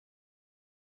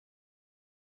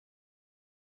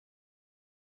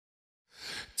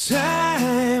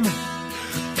Time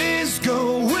is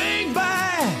going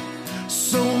by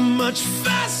so much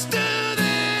faster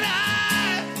than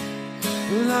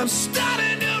I'm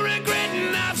starting to regret,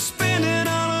 and I've spent it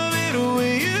all of it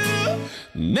with you.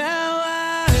 Now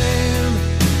I'm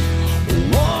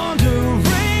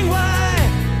wondering why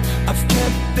I've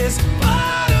kept this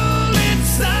bottle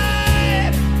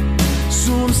inside.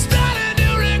 So I'm starting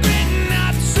to regret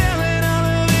not selling all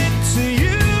of it to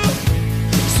you.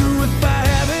 So if I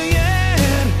haven't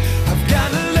yet, I've got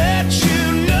to let you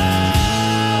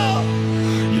know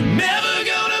you're never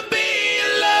gonna be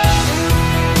alone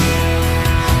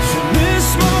from this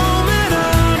moment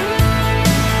on.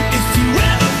 If you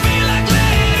ever feel like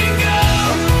letting go,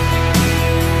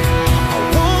 I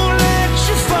won't let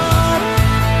you fall.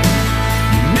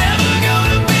 You're never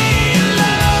gonna be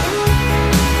alone.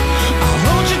 I'll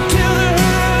hold you till the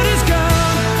hurt is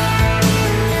gone.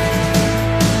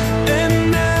 And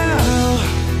now,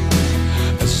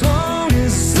 as long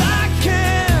as I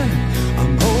can,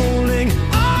 I'm holding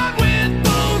on with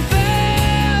both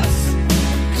hands.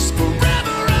 'Cause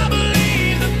forever I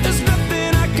believe that there's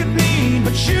nothing I could need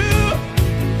but you.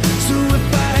 So if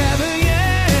I haven't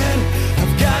yet,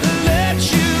 I've got to let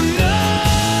you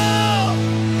know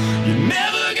you're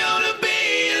never gonna be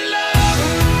alone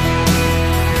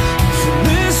from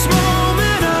this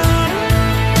moment on.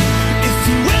 If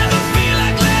you ever feel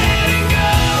like letting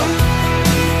go,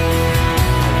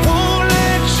 I won't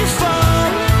let you fall.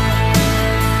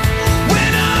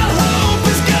 When all hope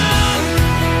is gone,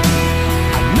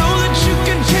 I know that you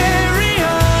can carry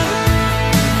on.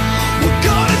 We're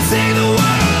gonna take the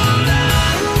world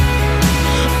on.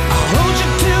 I'll hold you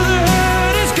till the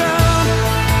hurt is gone.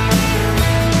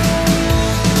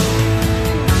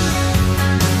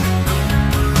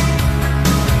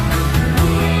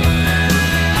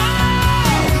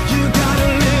 You gotta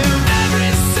live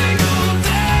every single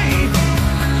day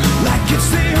like it's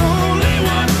the only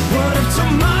one. What if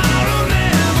tomorrow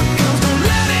never comes? Don't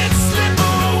let it slip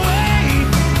away.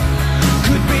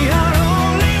 Could be our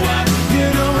only one. You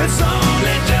know it's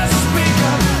only just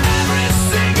begun. Every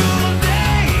single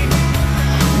day,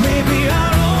 maybe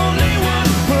our only one.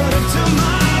 What if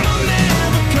tomorrow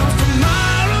never comes?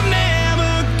 Tomorrow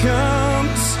never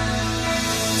comes.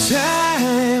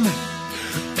 Time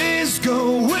is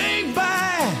going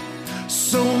by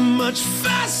so much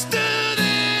faster than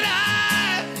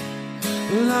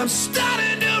I'm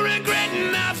starting to regret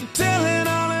not telling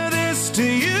all of this to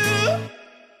you.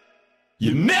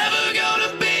 You're never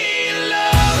gonna be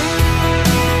alone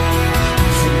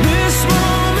from this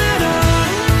moment on.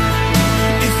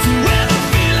 If you ever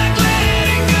feel like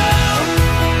letting go,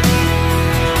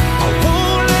 I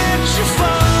won't let you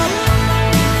fall.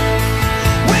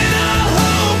 When all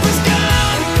hope is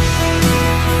gone,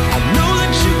 I know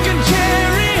that you can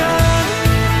carry on.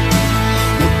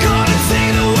 We're gonna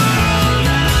take the world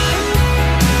on.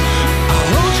 I'll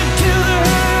hold you till the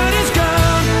hurt is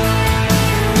gone.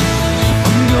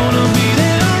 I'm gonna be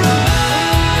there always.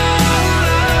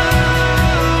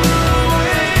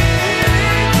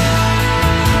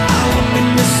 I won't be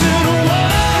missing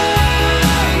one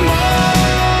more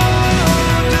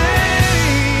day.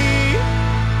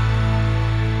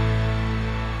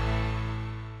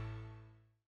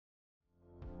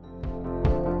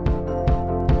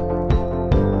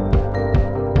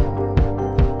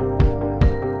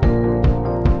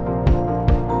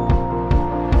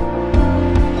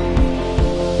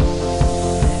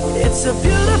 It's a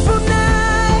beautiful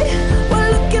night.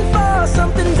 We're looking for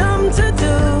something dumb to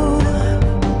do.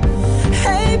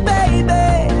 Hey baby,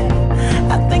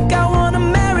 I think I wanna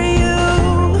marry you.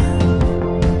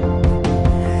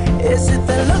 Is it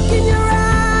the look in your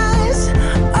eyes,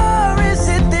 or is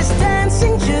it this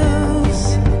dancing juice?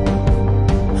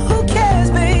 Who cares,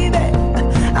 baby?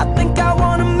 I think I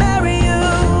wanna marry you.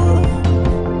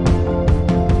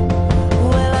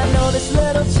 Well, I know this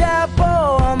little chapel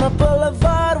on the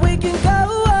boulevard we can go.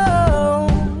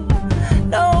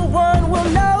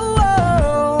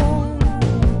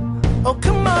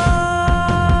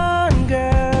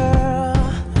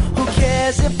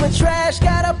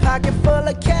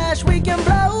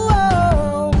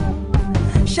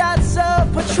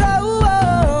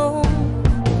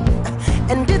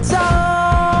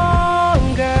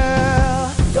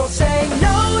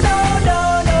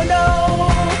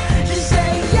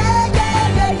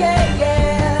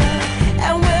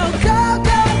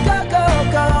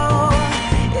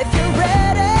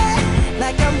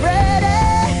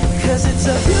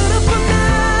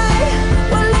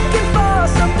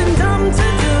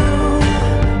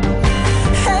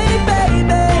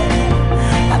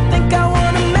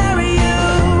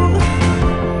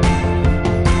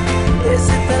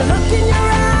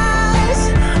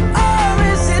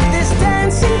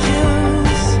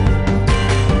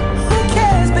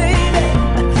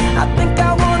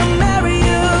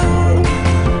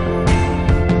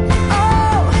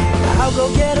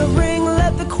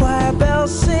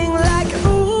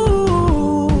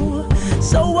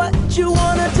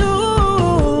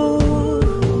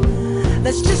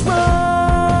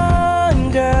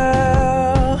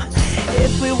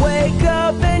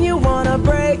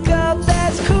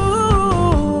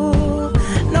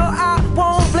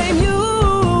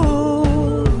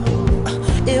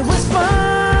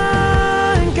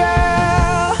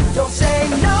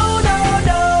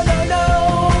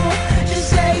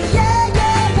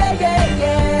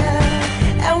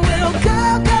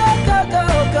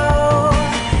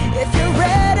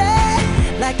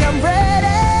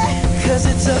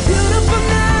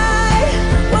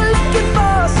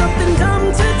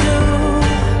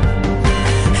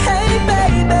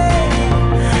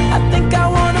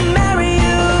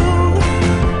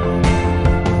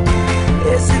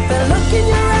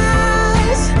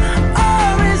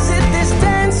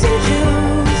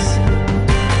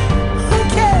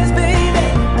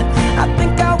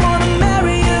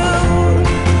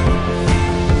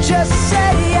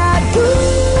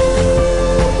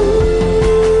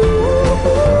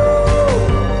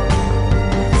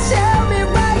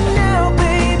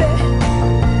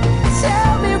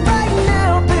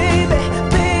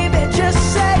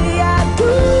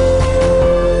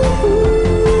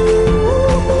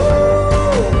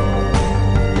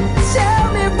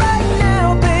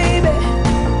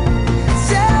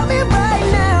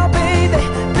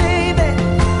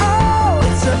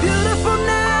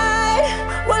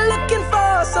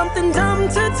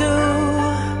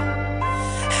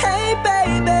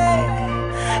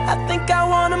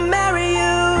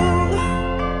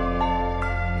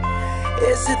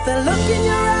 Is it the look in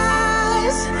your